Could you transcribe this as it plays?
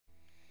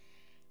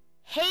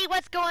Hey,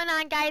 what's going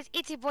on, guys?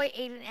 It's your boy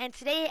Aiden, and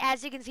today,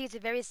 as you can see, it's a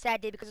very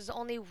sad day because there's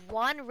only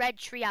one red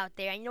tree out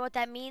there, and you know what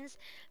that means?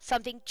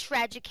 Something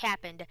tragic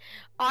happened.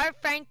 Our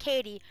friend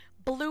Katie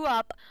blew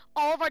up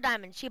all of our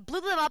diamonds. She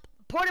blew them up,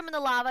 poured them in the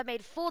lava,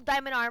 made full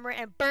diamond armor,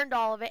 and burned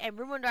all of it, and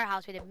ruined our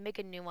house. We had to make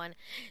a new one.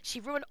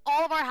 She ruined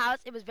all of our house.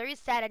 It was very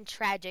sad and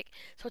tragic.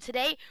 So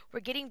today,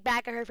 we're getting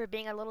back at her for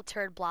being a little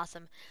turd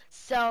blossom.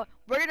 So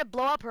we're gonna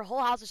blow up her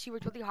whole house that she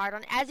worked really hard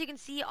on. As you can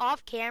see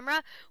off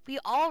camera, we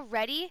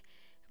already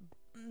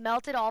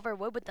melted all of our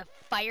wood with the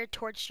fire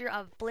torture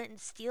of flint and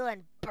steel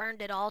and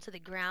burned it all to the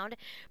ground.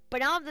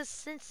 But now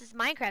since this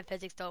Minecraft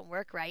physics don't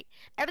work right,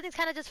 everything's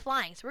kind of just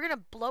flying. So we're going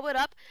to blow it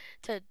up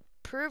to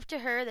prove to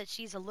her that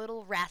she's a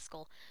little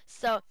rascal.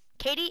 So,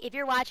 Katie, if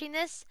you're watching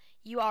this,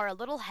 you are a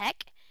little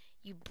heck.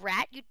 You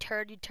brat, you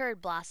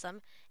turd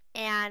blossom.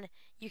 And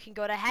you can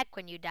go to heck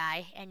when you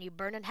die, and you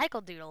burn in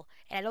heckle doodle.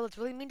 And I know it's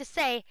really mean to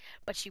say,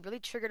 but she really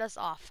triggered us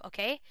off,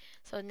 okay?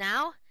 So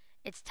now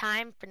it's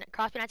time for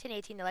Crosby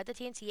 1918 to light the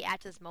TNT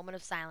after this moment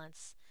of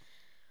silence.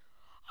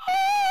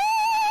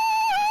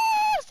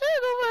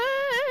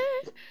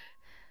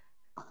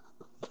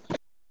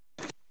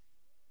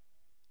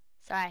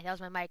 Sorry, that was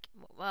my mic.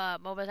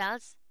 Moment of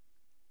silence?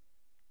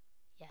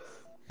 Yes.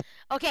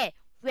 Okay,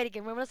 we had a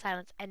good moment of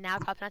silence, and now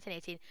Crosby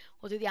 1918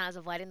 will do the honors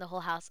of lighting the whole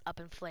house up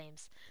in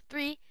flames.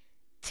 3,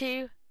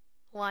 2,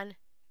 1,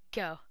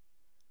 go.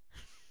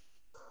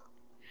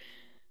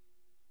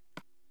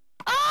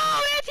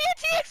 Oh, the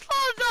TNT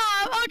explodes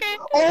off! Okay.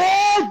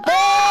 Oh!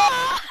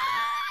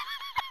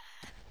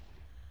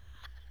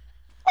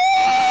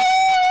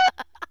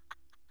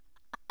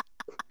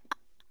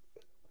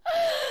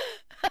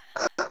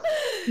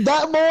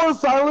 That moment of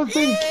silence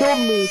thing killed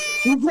me.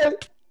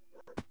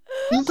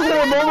 You said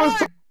a moment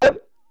of silence.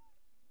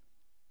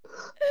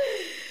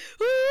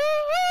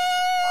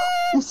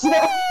 You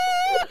said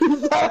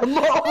a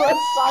moment of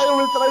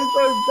silence and I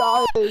started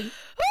dying.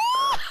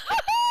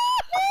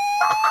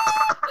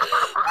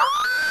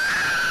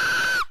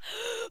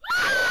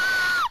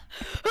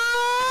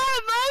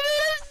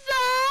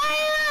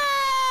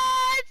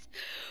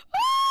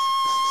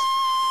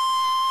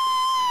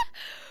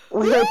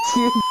 We had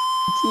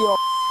TNT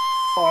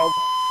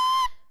off.